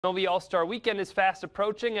MLB All-Star Weekend is fast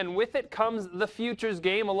approaching, and with it comes the Futures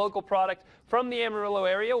Game. A local product from the Amarillo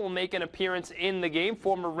area will make an appearance in the game.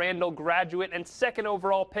 Former Randall graduate and second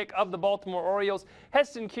overall pick of the Baltimore Orioles,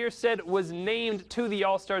 Heston Kjerstad was named to the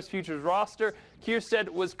All-Stars Futures roster. Kjerstad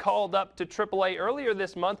was called up to AAA earlier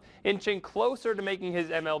this month, inching closer to making his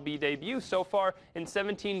MLB debut. So far, in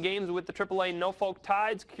 17 games with the AAA Norfolk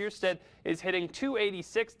Tides, Kjerstad is hitting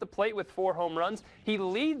 .286 the plate with 4 home runs. He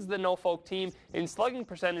leads the Norfolk team in slugging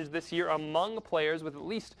percentage this year among players with at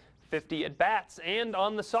least 50 at-bats. And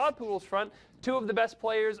on the Sod Poodles front, 2 of the best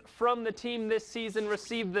players from the team this season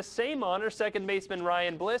received the same honor. Second baseman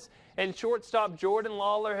Ryan Bliss and shortstop Jordan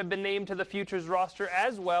Lawlar have been named to the Futures roster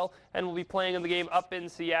as well and will be playing in the game up in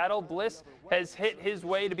Seattle. Bliss has hit his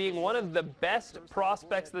way to being one of the best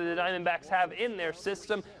prospects that the Diamondbacks have in their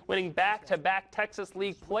system, winning back-to-back Texas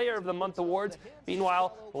League Player of the Month awards.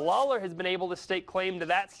 Meanwhile, Lawlar has been able to stake claim to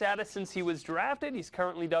that status since he was drafted. He's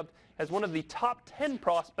currently dubbed as one of the top 10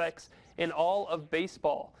 prospects in all of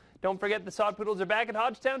baseball. Don't forget the Sod Poodles are back at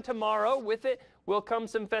Hodgetown tomorrow. With it will come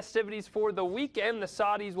some festivities for the weekend. The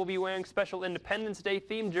Soddies will be wearing special Independence Day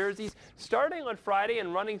themed jerseys starting on Friday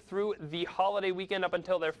and running through the holiday weekend up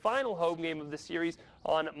until their final home game of the series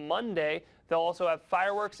on Monday. They'll also have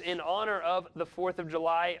fireworks in honor of the 4th of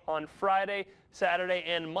July on Friday, Saturday,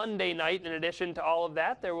 and Monday night. In addition to all of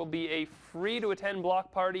that, there will be a free-to-attend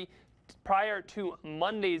block party prior to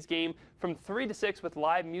Monday's game from 3 to 6 with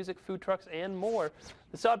live music, food trucks, and more.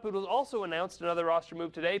 The Sod Poodles also announced another roster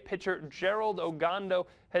move today. Pitcher Gerald Ogando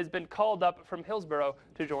has been called up from Hillsborough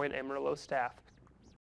to join Amarillo's staff.